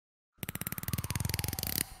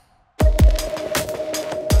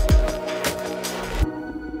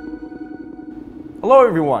Hello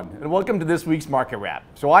everyone, and welcome to this week's Market Wrap.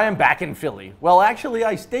 So I am back in Philly. Well, actually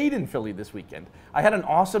I stayed in Philly this weekend. I had an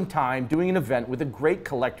awesome time doing an event with a great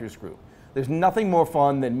collectors group. There's nothing more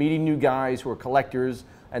fun than meeting new guys who are collectors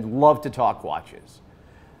and love to talk watches.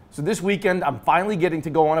 So this weekend I'm finally getting to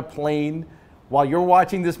go on a plane. While you're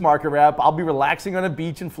watching this Market Wrap, I'll be relaxing on a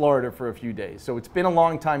beach in Florida for a few days. So it's been a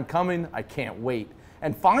long time coming, I can't wait.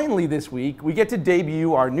 And finally this week, we get to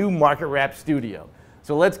debut our new Market Wrap studio.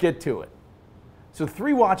 So let's get to it. So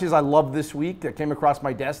 3 watches I love this week that came across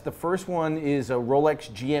my desk. The first one is a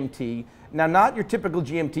Rolex GMT. Now, not your typical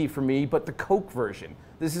GMT for me, but the Coke version.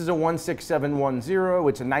 This is a 16710.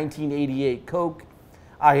 It's a 1988 Coke.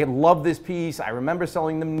 I love this piece. I remember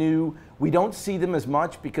selling them new. We don't see them as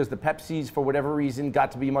much because the Pepsis, for whatever reason,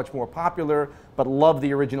 got to be much more popular, but love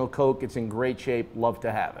the original Coke. It's in great shape. Love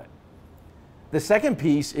to have it. The second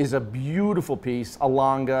piece is a beautiful piece, a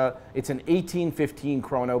Lange. It's an 1815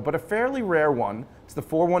 chrono, but a fairly rare one. It's the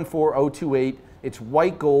 414028. It's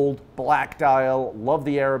white gold, black dial. Love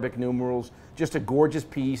the Arabic numerals. Just a gorgeous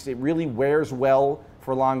piece. It really wears well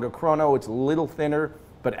for Lange chrono. It's a little thinner,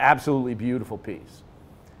 but absolutely beautiful piece.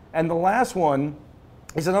 And the last one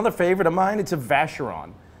is another favorite of mine. It's a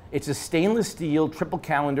Vacheron. It's a stainless steel triple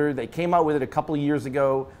calendar. They came out with it a couple of years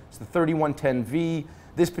ago. It's the 3110V.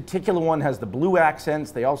 This particular one has the blue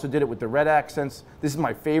accents. They also did it with the red accents. This is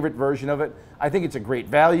my favorite version of it. I think it's a great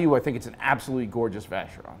value. I think it's an absolutely gorgeous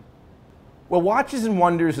Vacheron. Well, Watches and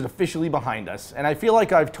Wonders is officially behind us, and I feel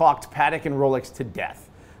like I've talked Patek and Rolex to death.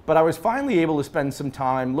 But I was finally able to spend some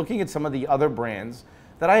time looking at some of the other brands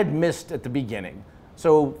that I had missed at the beginning.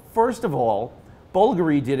 So first of all,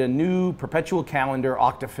 Bvlgari did a new perpetual calendar,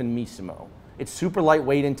 Octo Finissimo. It's super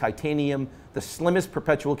lightweight in titanium, the slimmest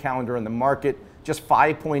perpetual calendar in the market, just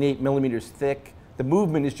 5.8 millimeters thick. The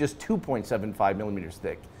movement is just 2.75 millimeters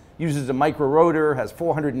thick. Uses a micro rotor, has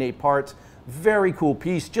 408 parts. Very cool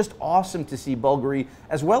piece, just awesome to see Bvlgari,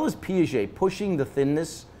 as well as Piaget, pushing the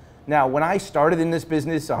thinness. Now, when I started in this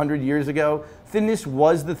business 100 years ago, thinness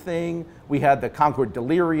was the thing. We had the Concord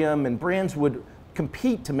Delirium, and brands would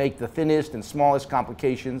compete to make the thinnest and smallest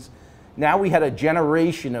complications. Now we had a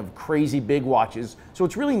generation of crazy big watches, so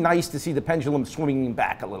it's really nice to see the pendulum swinging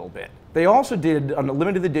back a little bit. They also did a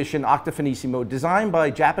limited edition Octo Finissimo designed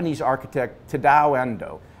by Japanese architect Tadao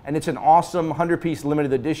Ando, and it's an awesome 100-piece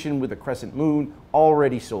limited edition with a crescent moon,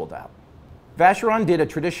 already sold out. Vacheron did a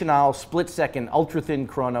Tradionnelle split-second ultra-thin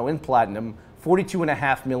chrono in platinum,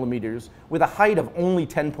 42.5 millimeters, with a height of only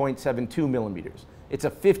 10.72 millimeters. It's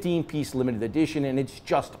a 15-piece limited edition, and it's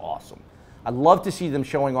just awesome. I love to see them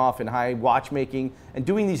showing off in high watchmaking and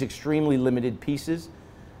doing these extremely limited pieces.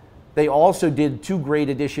 They also did 2 great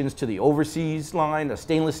additions to the Overseas line, a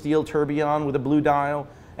stainless steel tourbillon with a blue dial,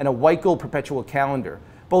 and a white gold perpetual calendar,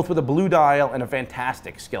 both with a blue dial and a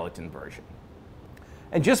fantastic skeleton version.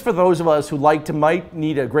 And just for those of us who might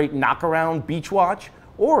need a great knockaround beach watch,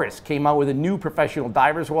 Oris came out with a new professional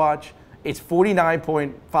diver's watch. It's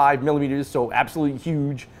 49.5 millimeters, so absolutely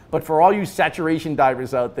huge. But for all you saturation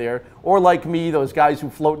divers out there, or like me, those guys who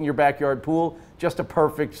float in your backyard pool, just a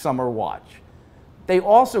perfect summer watch. They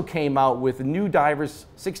also came out with a new Divers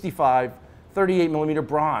 65 38 millimeter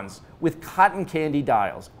bronze with cotton candy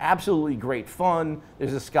dials. Absolutely great fun.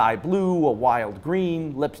 There's a sky blue, a wild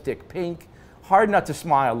green, lipstick pink. Hard not to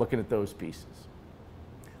smile looking at those pieces.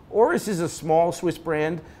 Oris is a small Swiss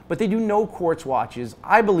brand, but they do no quartz watches.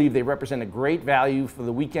 I believe they represent a great value for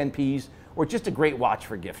the weekend piece or just a great watch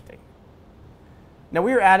for gifting. Now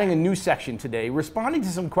we are adding a new section today, responding to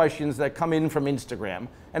some questions that come in from Instagram,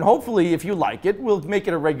 and hopefully, if you like it, we'll make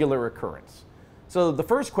it a regular occurrence. So the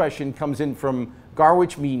first question comes in from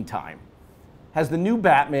Garwich Meantime. Has the new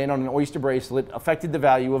Batman on an oyster bracelet affected the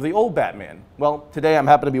value of the old Batman? Well, today I'm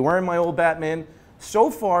happy to be wearing my old Batman. So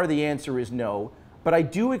far the answer is no, but I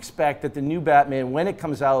do expect that the new Batman, when it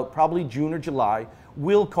comes out, probably June or July,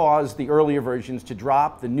 will cause the earlier versions to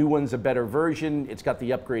drop. The new one's a better version. It's got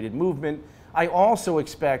the upgraded movement. I also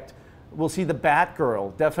expect we'll see the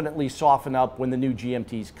Batgirl definitely soften up when the new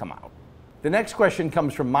GMTs come out. The next question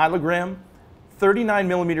comes from Milogram. 39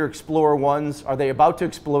 millimeter Explorer 1s, are they about to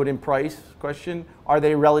explode in price? Question. Are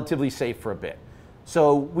they relatively safe for a bit?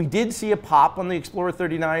 So we did see a pop on the Explorer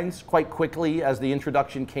 39s quite quickly as the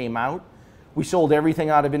introduction came out. We sold everything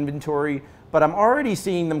out of inventory, but I'm already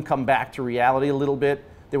seeing them come back to reality a little bit.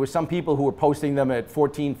 There were some people who were posting them at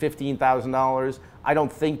 $14,000, $15,000. I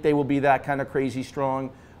don't think they will be that kind of crazy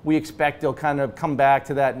strong. We expect they'll kind of come back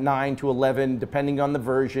to that 9 to 11, depending on the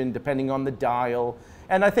version, depending on the dial.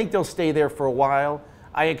 And I think they'll stay there for a while.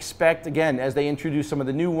 I expect, again, as they introduce some of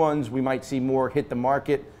the new ones, we might see more hit the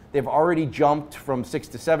market. They've already jumped from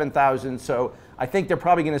 6,000 to 7,000, so I think they're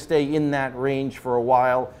probably going to stay in that range for a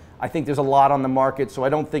while. I think there's a lot on the market, so I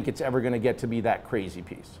don't think it's ever going to get to be that crazy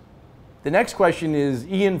piece. The next question is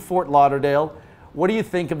Ian Fort Lauderdale. What do you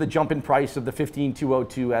think of the jump in price of the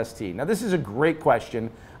 15202 ST? Now, this is a great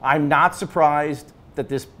question. I'm not surprised that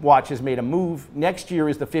this watch has made a move. Next year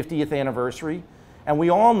is the 50th anniversary, and we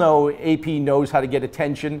all know AP knows how to get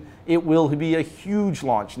attention. It will be a huge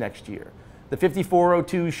launch next year. The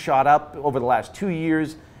 5402 shot up over the last 2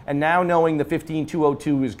 years, and now knowing the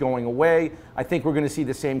 15202 is going away, I think we're going to see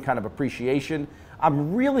the same kind of appreciation.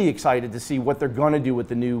 I'm really excited to see what they're going to do with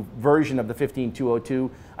the new version of the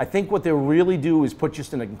 15202. I think what they'll really do is put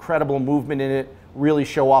just an incredible movement in it, really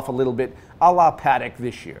show off a little bit, a la Patek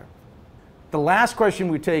this year. The last question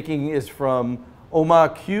we're taking is from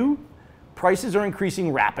Oma Q. Prices are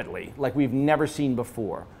increasing rapidly, like we've never seen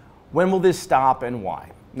before. When will this stop and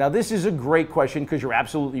why? Now, this is a great question because you're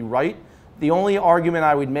absolutely right. The only argument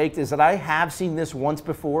I would make is that I have seen this once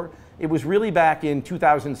before. It was really back in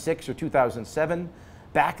 2006 or 2007.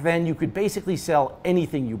 Back then, you could basically sell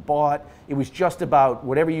anything you bought. It was just about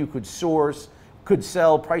whatever you could source, could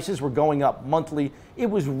sell. Prices were going up monthly. It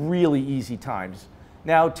was really easy times.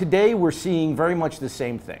 Now, today, we're seeing very much the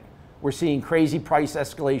same thing. We're seeing crazy price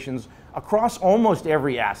escalations across almost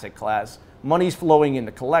every asset class. Money's flowing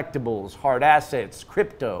into collectibles, hard assets,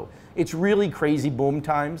 crypto. It's really crazy boom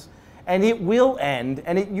times. And it will end,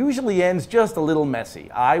 and it usually ends just a little messy.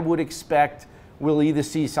 I would expect we'll either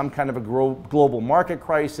see some kind of a global market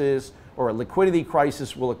crisis or a liquidity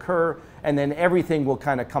crisis will occur, and then everything will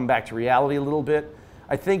kind of come back to reality a little bit.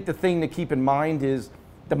 I think the thing to keep in mind is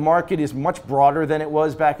the market is much broader than it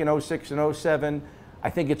was back in 06 and 07. I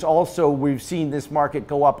think it's also, we've seen this market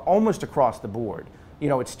go up almost across the board. You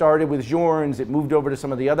know, it started with Journes, it moved over to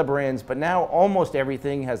some of the other brands, but now almost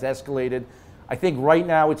everything has escalated. I think right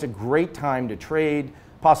now it's a great time to trade,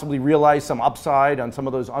 possibly realize some upside on some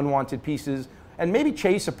of those unwanted pieces, and maybe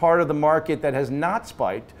chase a part of the market that has not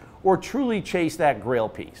spiked, or truly chase that grail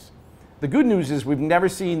piece. The good news is we've never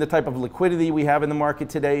seen the type of liquidity we have in the market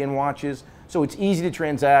today in watches, so it's easy to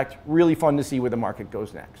transact, really fun to see where the market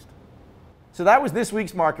goes next. So that was this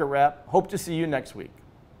week's Market Wrap. Hope to see you next week.